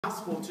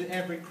gospel to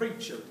every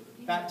creature,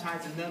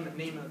 baptizing them in the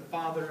name of the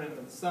Father and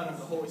of the Son and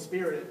the Holy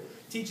Spirit,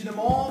 teaching them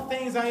all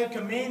things I have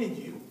commanded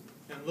you.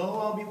 And lo,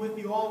 I'll be with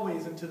you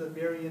always until the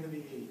very end of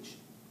the age.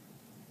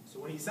 So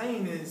what he's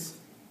saying is,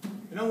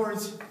 in other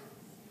words,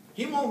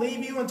 he won't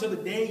leave you until the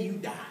day you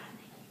die.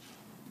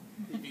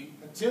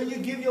 Until you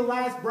give your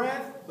last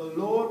breath, the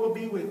Lord will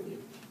be with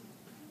you.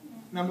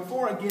 Now,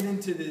 before I get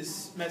into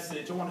this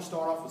message, I want to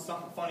start off with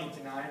something funny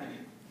tonight.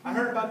 I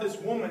heard about this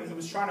woman who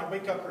was trying to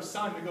wake up her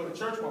son to go to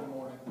church one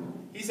morning.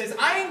 He says,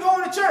 I ain't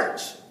going to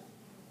church.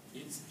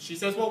 She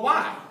says, well,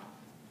 why?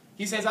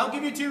 He says, I'll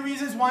give you 2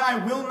 reasons why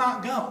I will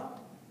not go.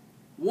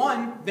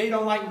 1, they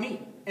don't like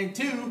me. And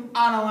 2,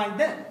 I don't like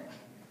them.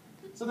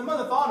 So the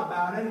mother thought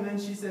about it, and then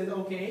she said,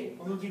 okay,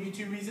 I'll give you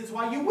 2 reasons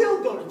why you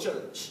will go to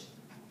church.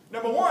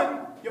 Number 1,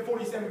 you're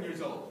 47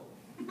 years old.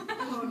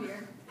 Oh,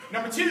 dear.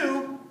 Number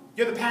 2,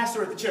 you're the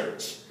pastor at the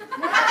church.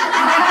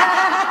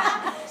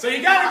 So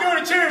you got to go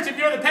to church if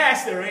you're the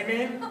pastor,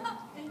 amen?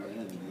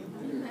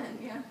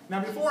 Yeah.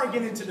 Now, before I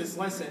get into this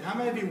lesson, how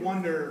many of you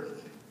wonder,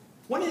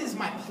 what is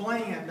my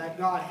plan that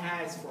God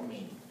has for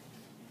me?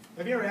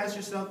 Have you ever asked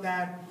yourself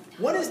that?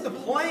 What is the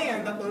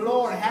plan that the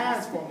Lord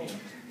has for me?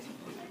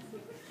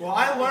 Well,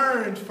 I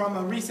learned from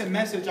a recent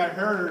message I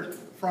heard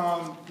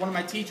from one of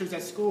my teachers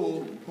at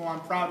school, who I'm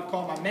proud to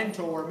call my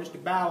mentor,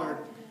 Mr. Ballard.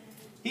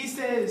 He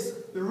says,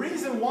 the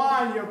reason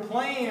why your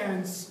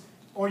plans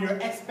or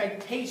your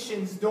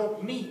expectations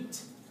don't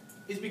meet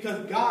is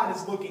because God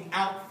is looking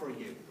out for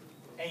you.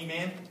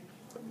 Amen?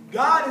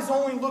 God is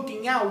only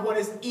looking out what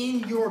is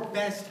in your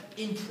best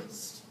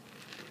interest.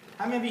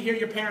 How many of you hear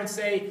your parents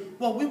say,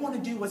 well, we want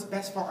to do what's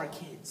best for our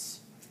kids?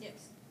 Yes.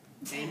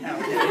 Amen. All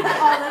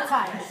the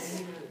time.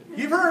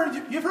 You've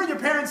heard your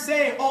parents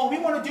say, oh, we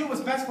want to do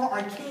what's best for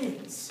our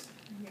kids.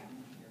 Yeah.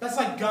 That's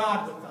like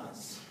God with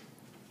us.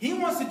 He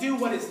wants to do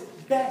what is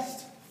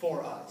best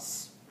for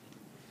us.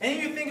 And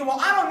you're thinking, well,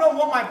 I don't know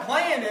what my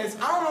plan is.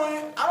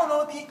 I don't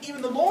know if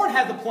even the Lord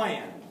has a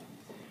plan.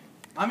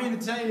 I'm here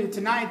to tell you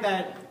tonight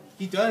that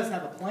He does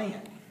have a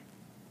plan.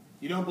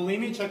 You don't believe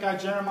me? Check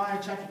out Jeremiah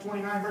chapter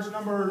 29, verse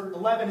number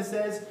 11. It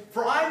says,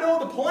 for I know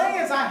the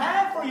plans I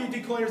have for you,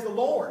 declares the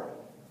Lord.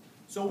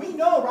 So we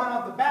know right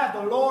off the bat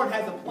the Lord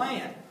has a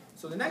plan.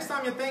 So the next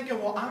time you're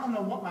thinking, well, I don't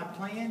know what my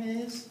plan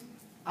is.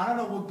 I don't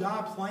know what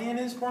God's plan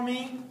is for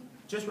me.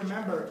 Just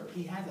remember,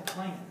 He has a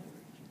plan.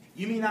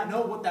 You may not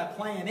know what that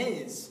plan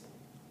is,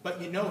 but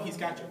you know He's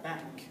got your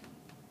back.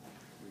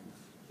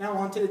 Now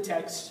on to the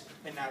text,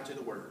 and now to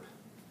the Word.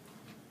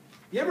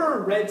 You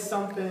ever read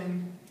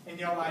something, and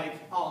you're like,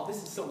 oh,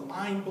 this is so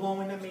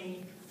mind-blowing to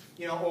me?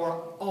 You know,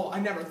 or, oh, I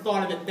never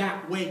thought of it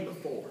that way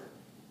before.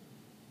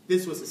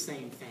 This was the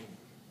same thing.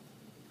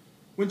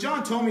 When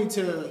John told me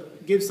to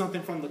give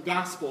something from the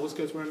Gospels,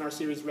 because we're in our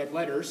series Red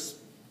Letters,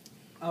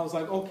 I was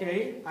like,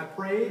 okay, I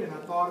prayed and I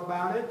thought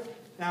about it.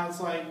 And I was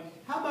like,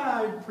 how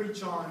about I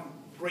preach on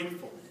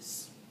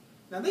gratefulness?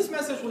 Now, this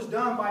message was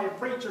done by a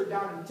preacher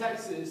down in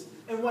Texas,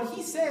 and what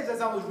he says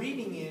as I was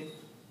reading it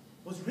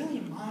was really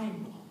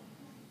mind-blowing.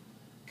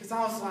 Because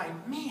I was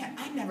like, man,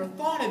 I never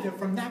thought of it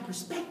from that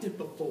perspective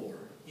before.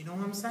 You know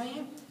what I'm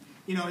saying?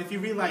 You know, if you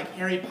read like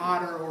Harry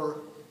Potter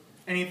or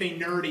anything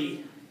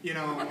nerdy, you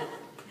know,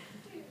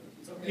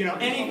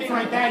 anything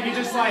like that, you're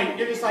just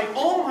like,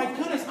 oh my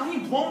goodness, I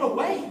am blown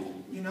away,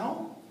 you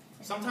know?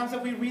 Sometimes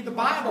if we read the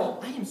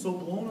Bible, I am so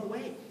blown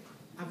away.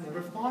 I've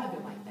never thought of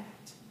it like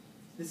that.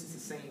 This is the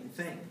same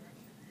thing.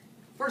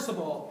 First of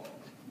all,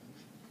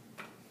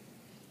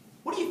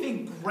 what do you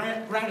think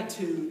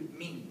gratitude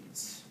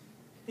means?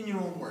 In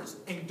your own words.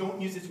 And don't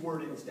use this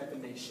word in its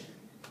definition.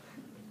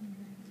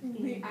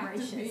 Being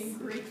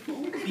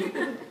grateful.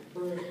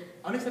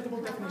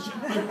 Unacceptable definition.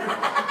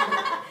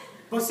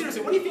 But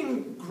seriously, what do you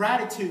think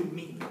gratitude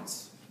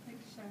means? Like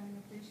showing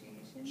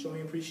appreciation.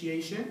 Showing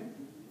appreciation?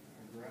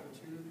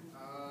 Gratitude?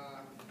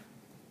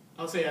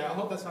 I'll say, I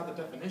hope that's not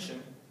the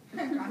definition.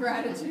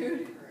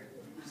 Gratitude.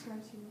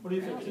 What do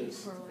you think it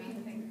is?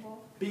 Being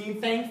thankful.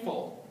 Being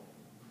thankful.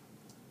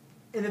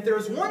 And if there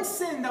is one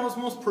sin that was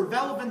most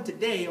prevalent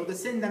today, or the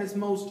sin that is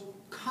most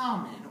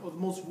common, or the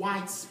most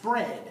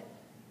widespread,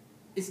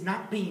 it's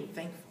not being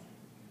thankful.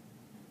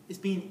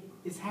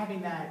 It's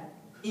having that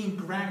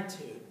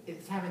ingratitude.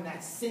 It's having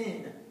that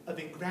sin of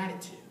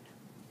ingratitude.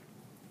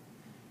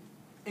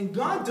 And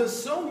God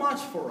does so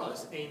much for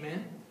us,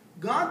 amen?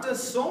 God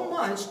does so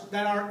much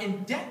that our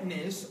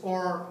indebtedness,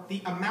 or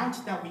the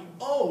amount that we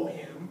owe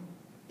Him,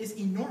 is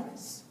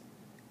enormous.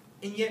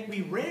 And yet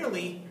we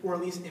rarely, or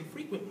at least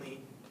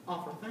infrequently,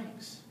 offer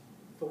thanks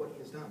for what He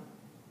has done.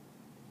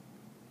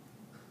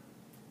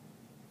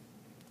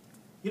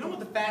 You know what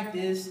the fact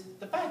is?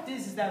 The fact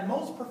is that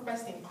most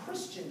professing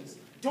Christians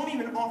don't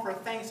even offer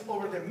thanks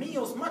over their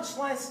meals, much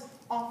less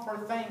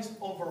offer thanks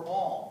over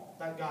all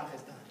that God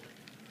has done.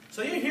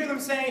 So you hear them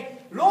say,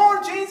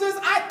 Lord Jesus,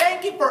 I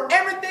thank you for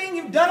everything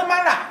you've done in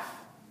my life.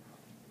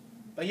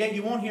 But yet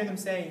you won't hear them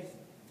say,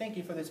 thank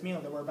you for this meal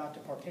that we're about to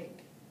partake.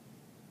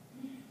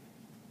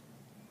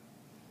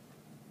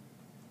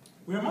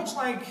 We are much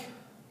like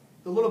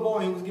the little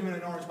boy who was given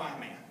an orange by a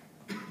man.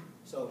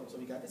 So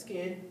we got this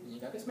kid, and you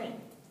got this man.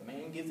 The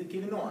man gives the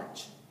kid an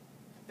orange.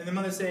 And the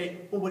mother say,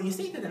 well, what do you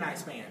say to the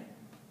nice man?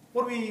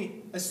 What do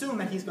we assume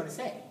that he's going to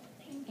say?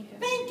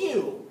 Thank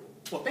you.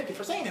 Well, thank you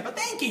for saying it, but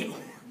thank you.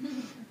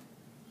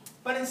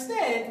 But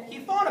instead, he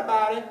thought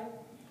about it,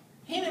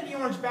 handed the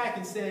orange back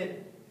and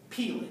said,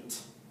 peel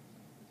it.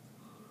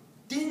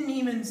 Didn't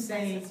even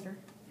say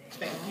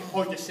thank you.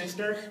 Or your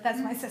sister. That's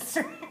my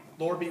sister.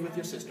 Lord be with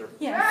your sister.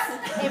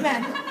 Yes.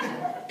 Amen.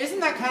 Isn't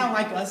that kind of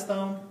like us,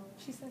 though?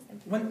 She says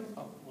thank you.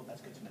 Oh, well,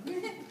 that's good to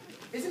know.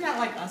 Isn't that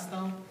like us,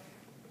 though?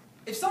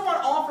 If someone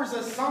offers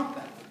us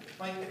something,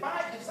 like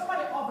if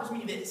somebody offers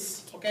me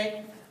this,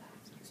 okay?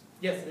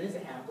 Yes, it is a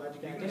ham. I'm glad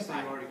you got this. You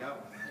already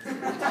got one.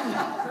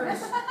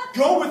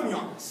 Go with me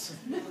on this.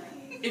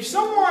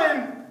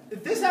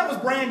 If this hat was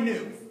brand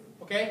new,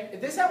 okay?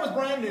 If this hat was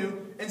brand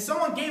new and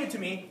someone gave it to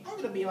me, I'm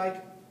going to be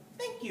like,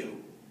 thank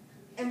you.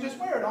 And just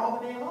wear it all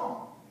the day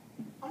long.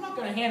 I'm not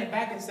going to hand it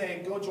back and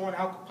say, go join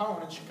Al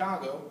Capone in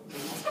Chicago.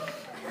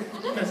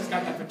 Because it's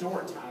got that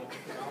fedora type,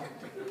 you know?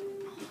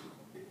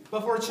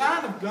 But for a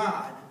child of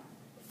God,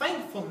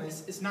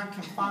 thankfulness is not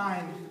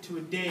confined to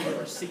a day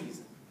or a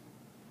season.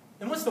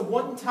 And what's the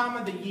one time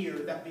of the year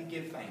that we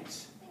give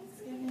thanks?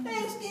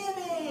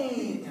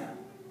 Thanksgiving!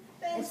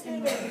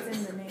 Thanksgiving! It's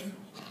in the name.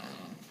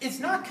 It's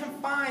not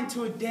confined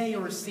to a day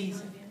or a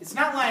season. It's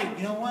not like,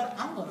 you know what,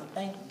 I'm going to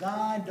thank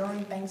God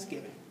during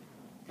Thanksgiving.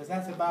 Because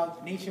that's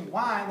about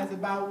nationwide, that's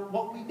about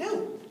what we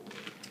do.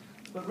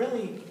 But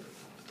really,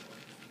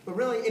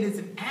 it is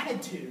an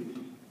attitude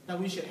that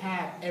we should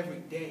have every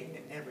day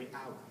and every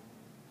hour.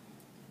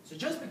 So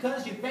just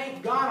because you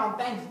thank God on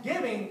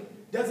Thanksgiving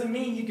doesn't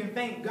mean you can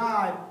thank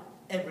God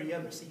every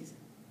other season.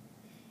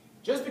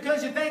 Just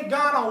because you thank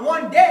God on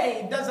one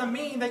day doesn't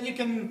mean that you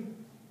can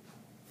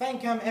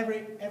thank Him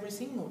every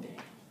single day.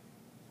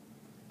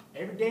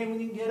 Every day when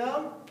you get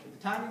up, at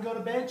the time you go to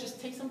bed, just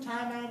take some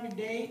time out of your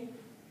day.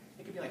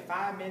 It could be like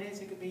 5 minutes.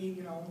 It could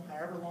be,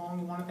 however long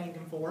you want to thank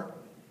Him for.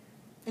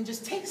 And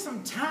just take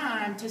some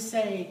time to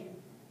say,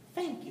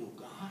 thank you,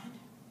 God.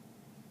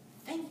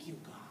 Thank you,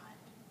 God.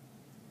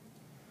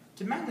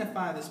 To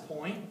magnify this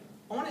point,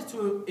 I want us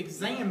to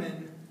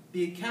examine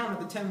the account of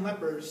the 10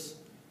 lepers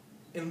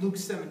in Luke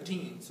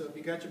 17. So if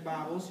you got your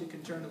Bibles, you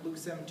can turn to Luke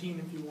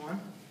 17 if you want.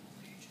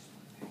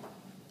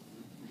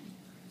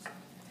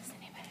 Does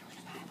anybody want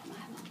a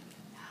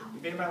Bible?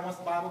 If anybody wants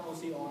the Bible, go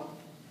see Autumn.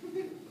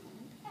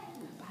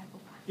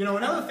 Bible.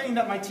 Another thing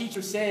that my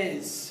teacher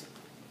says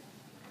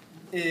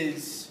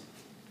is,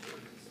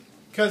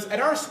 because at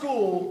our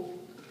school,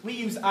 we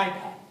use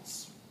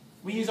iPads.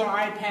 We use our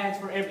iPads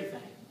for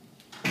everything.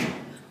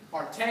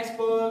 Our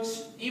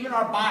textbooks, even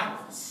our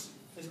Bibles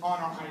is on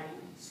our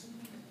iPads.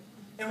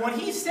 And what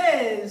he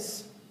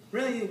says,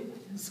 really,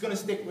 is going to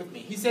stick with me.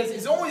 He says,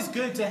 it's always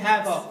good to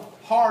have a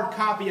hard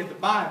copy of the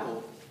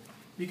Bible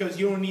because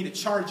you don't need to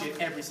charge it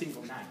every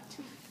single night.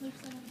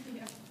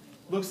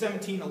 Luke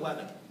 17:11.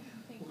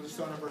 We're going to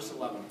start on verse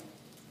 11.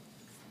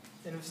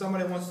 And if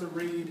somebody wants to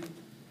read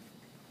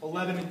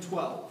 11 and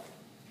 12,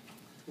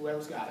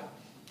 whoever's got it.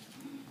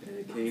 And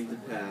it came to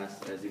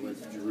pass, as he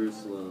went to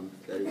Jerusalem,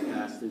 that he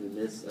passed through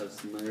the midst of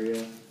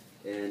Samaria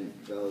and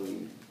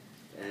Galilee.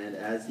 And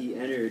as he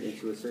entered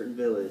into a certain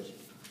village,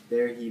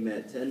 there he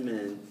met 10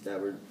 men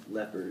that were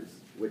lepers,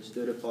 which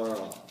stood afar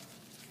off.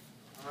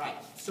 All right.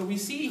 So we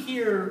see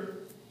here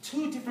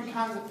two different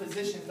kinds of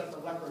positions that the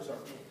lepers are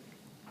in.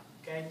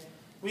 Okay?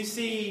 We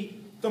see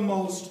the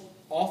most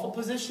awful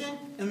position,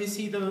 and we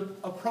see the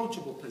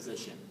approachable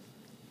position.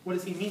 What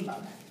does he mean by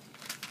that?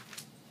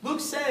 Luke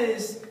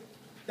says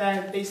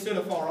that they stood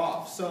afar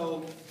off.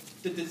 So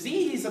the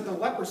disease of the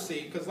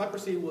leprosy, because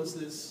leprosy was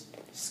this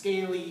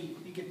scaly,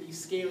 you get these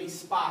scaly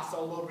spots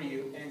all over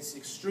you, and it's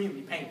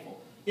extremely painful.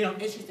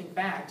 Interesting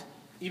fact,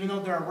 even though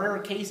there are rare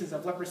cases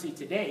of leprosy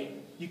today,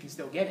 you can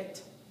still get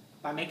it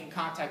by making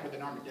contact with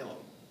an armadillo.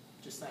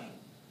 Just saying.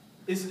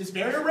 It's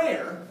very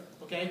rare,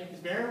 okay?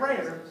 It's very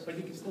rare, but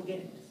you can still get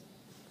it.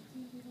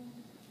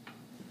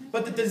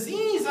 But the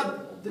disease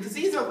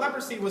of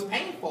leprosy was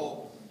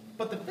painful,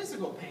 but the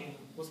physical pain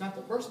was not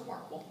the worst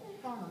part. Well,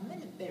 hold on a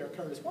minute there,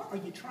 Curtis. What are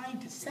you trying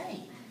to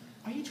say?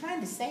 Are you trying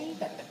to say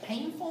that the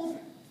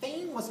painful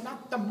thing was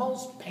not the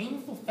most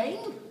painful thing?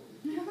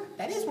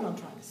 That is what I'm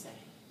trying to say.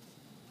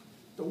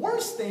 The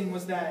worst thing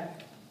was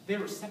that they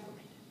were separated.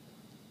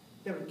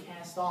 They were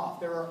cast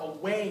off. They were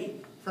away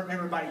from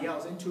everybody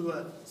else into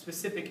a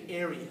specific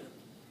area.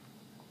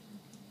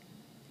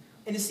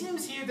 And it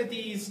seems here that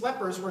these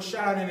lepers were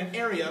shut out in an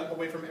area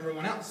away from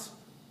everyone else.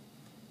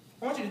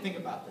 I want you to think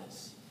about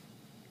this.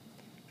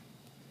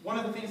 One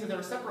of the things that they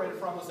were separated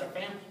from was their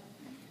family.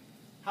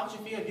 How would you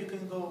feel if you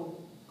couldn't go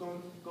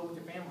with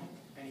your family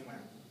anywhere?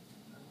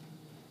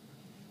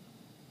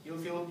 You'll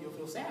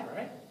feel sad,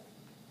 right?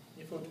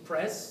 You'll feel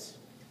depressed,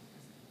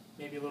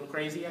 maybe a little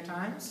crazy at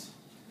times.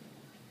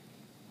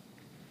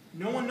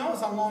 No one knows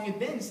how long it's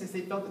been since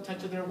they felt the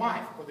touch of their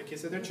wife or the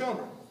kiss of their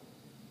children.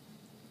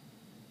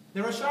 They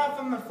were shut out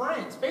from their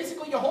friends.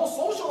 Basically, your whole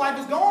social life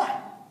is gone.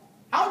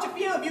 How would you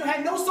feel if you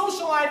had no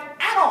social life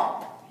at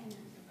all?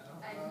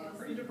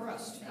 Pretty depressed.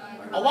 Depressed.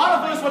 A lot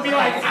of us would be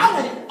like,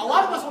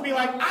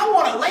 I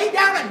want to lay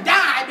down and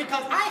die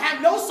because I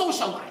have no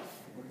social life.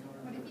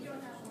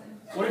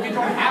 What if you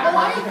don't have a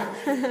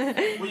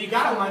life? Well, you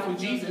got a life with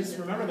Jesus.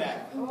 Remember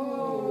that.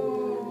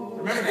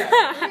 Remember that.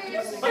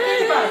 But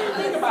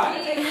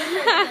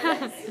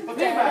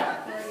think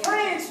about it.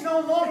 Friends no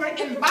longer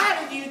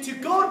invited you to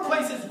go to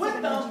places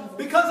with them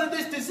because of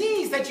this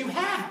disease that you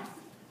have.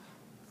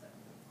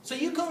 So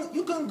you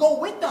can go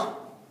with them.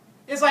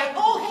 It's like,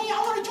 oh, hey, I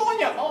want to join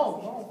you.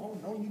 Oh,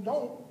 no, you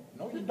don't.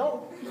 No, you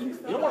don't. You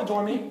don't want to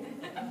join me.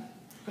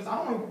 Because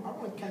I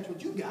want to catch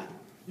what you got.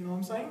 You know what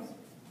I'm saying?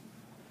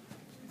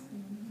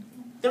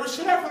 They were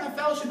shut out from the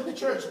fellowship of the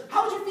church.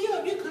 How would you feel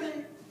if you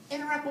couldn't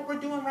interact with what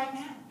we're doing right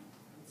now?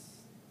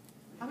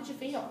 How would you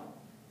feel?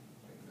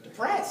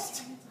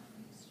 Depressed.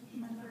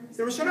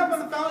 They were shut up from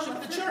the fellowship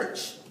of the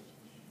church.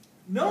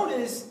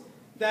 Notice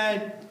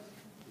that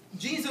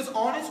Jesus,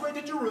 on his way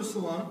to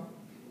Jerusalem,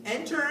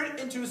 entered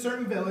into a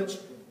certain village,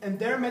 and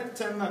there met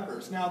 10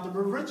 lepers. Now, the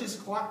religious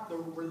crowds, I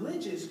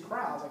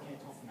can't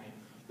talk tonight.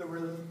 The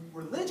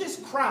religious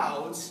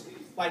crowds,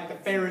 like the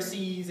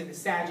Pharisees and the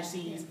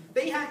Sadducees,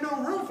 they had no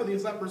room for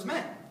these lepers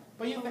men.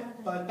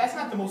 But that's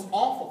not the most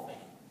awful thing.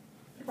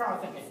 You're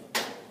probably thinking,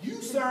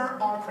 you, sir,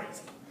 are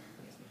crazy.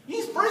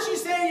 First you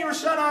say they were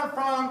shut out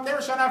from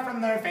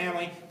their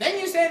family. Then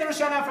you say they were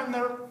shut out from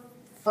their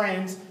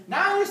friends.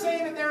 Now you're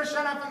saying that they were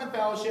shut out from the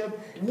fellowship.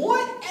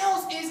 What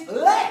else is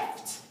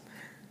left?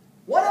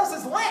 What else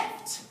is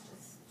left?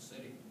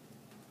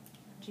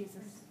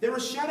 Jesus. They were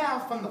shut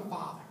out from the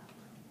Father.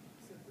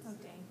 Oh,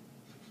 dang.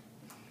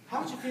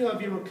 How would you feel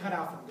if you were cut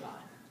out from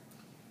God?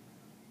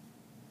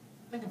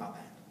 Think about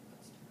that.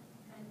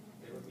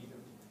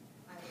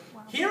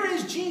 Here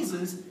is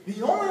Jesus,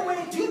 the only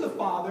way to the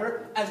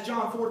Father, as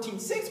John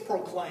 14:6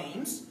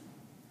 proclaims,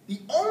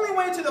 the only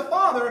way to the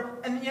Father,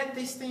 and yet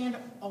they stand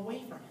away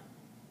from him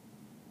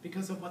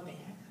because of what they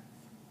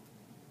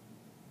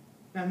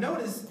have.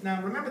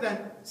 Now remember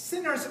that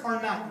sinners are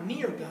not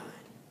near God.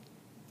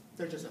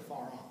 They're just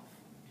afar off.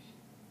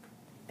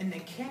 And they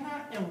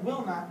cannot and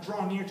will not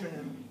draw near to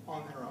him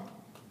on their own.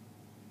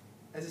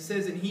 As it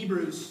says in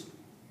Hebrews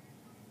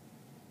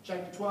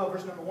chapter 12,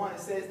 verse number 1, it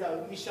says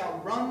that we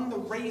shall run the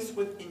race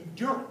with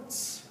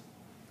endurance.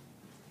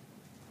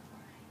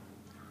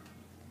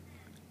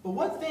 But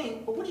what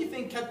do you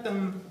think kept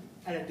them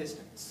at a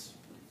distance?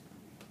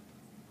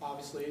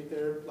 Obviously,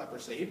 they're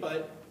leprosy,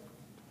 but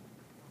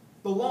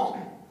the law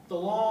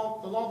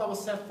that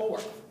was set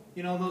forth.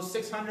 You know, those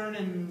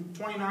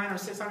 629 or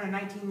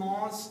 619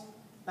 laws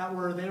that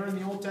were there in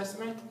the Old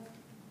Testament.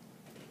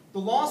 The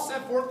law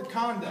set forth the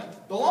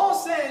conduct. The law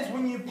says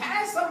when you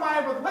pass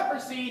somebody with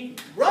leprosy,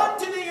 run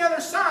to the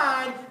other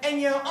side and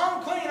yell,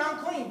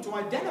 unclean, to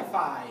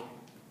identify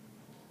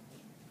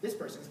this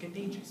person's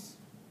contagious.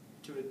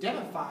 To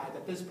identify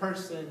that this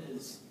person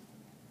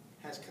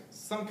has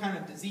some kind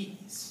of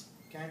disease.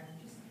 Okay?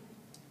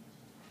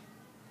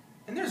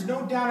 And there's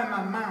no doubt in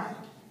my mind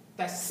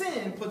that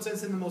sin puts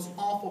us in the most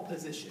awful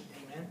position.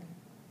 Amen?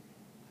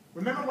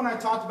 Remember when I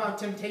talked about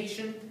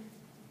temptation?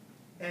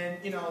 And,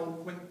 you know,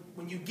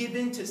 when you give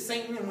in to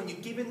Satan and when you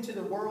give in to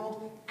the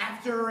world,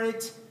 after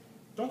it,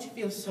 don't you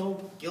feel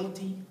so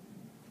guilty?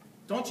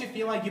 Don't you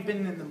feel like you've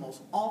been in the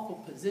most awful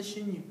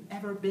position you've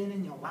ever been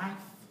in your life?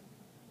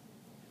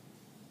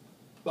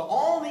 But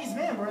all these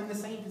men were in the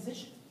same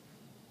position.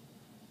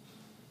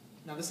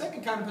 Now, the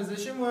second kind of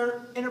position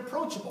were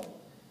inapproachable.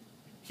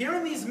 Here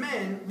are these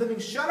men living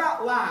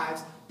shut-out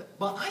lives,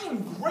 but I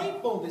am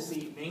grateful this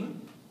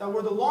evening that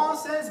where the law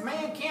says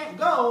man can't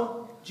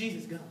go,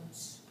 Jesus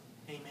goes.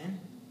 Amen.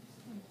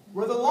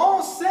 Where the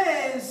law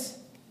says,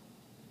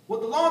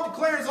 what the law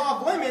declares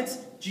off limits,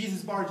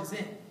 Jesus barges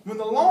in. When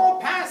the law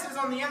passes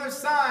on the other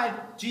side,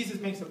 Jesus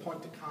makes a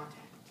point to contact.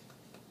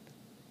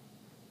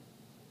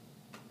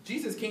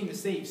 Jesus came to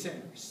save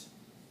sinners.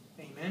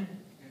 Amen.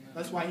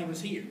 That's why he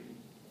was here.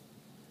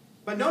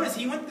 But notice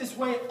he went this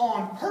way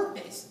on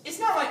purpose. It's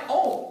not like,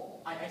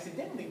 oh, I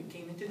accidentally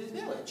came into this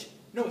village.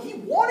 No, he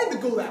wanted to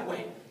go that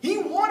way. He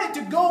wanted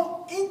to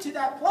go into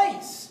that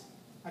place.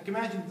 I can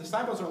imagine the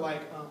disciples are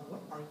like,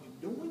 what are you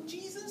doing,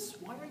 Jesus?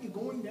 Why are you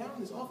going down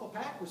this awful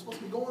path? We're supposed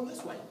to be going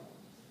this way.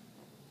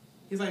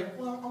 He's like,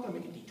 well, I'm going to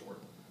make a detour.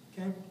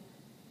 Okay?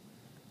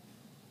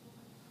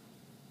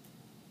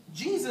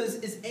 Jesus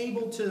is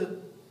able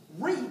to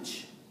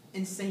reach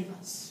and save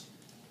us.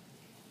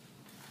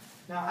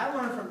 Now, I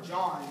learned from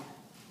John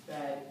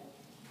that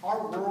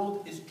our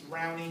world is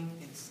drowning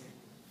in sin.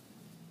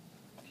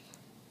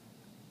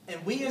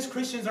 And we as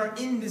Christians are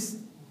in this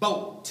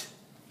boat.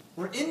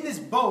 We're in this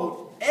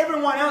boat.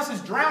 Everyone else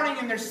is drowning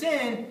in their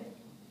sin,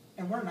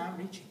 and we're not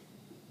reaching.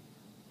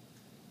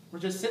 We're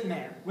just sitting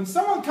there. When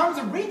someone comes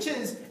and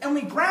reaches, and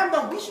we grab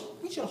them,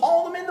 we should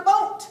haul them in the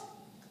boat.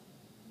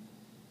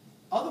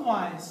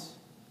 Otherwise,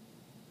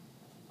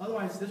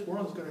 this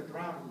world is going to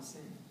drown in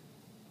sin.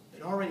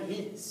 It already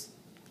is.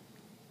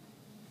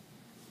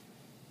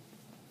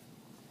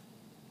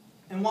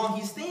 And while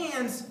he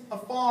stands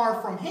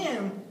afar from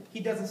him, he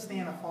doesn't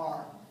stand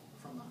afar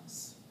from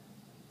us.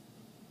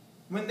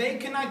 When they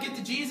could not get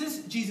to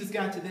Jesus, Jesus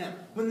got to them.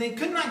 When they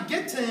could not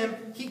get to him,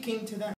 he came to them.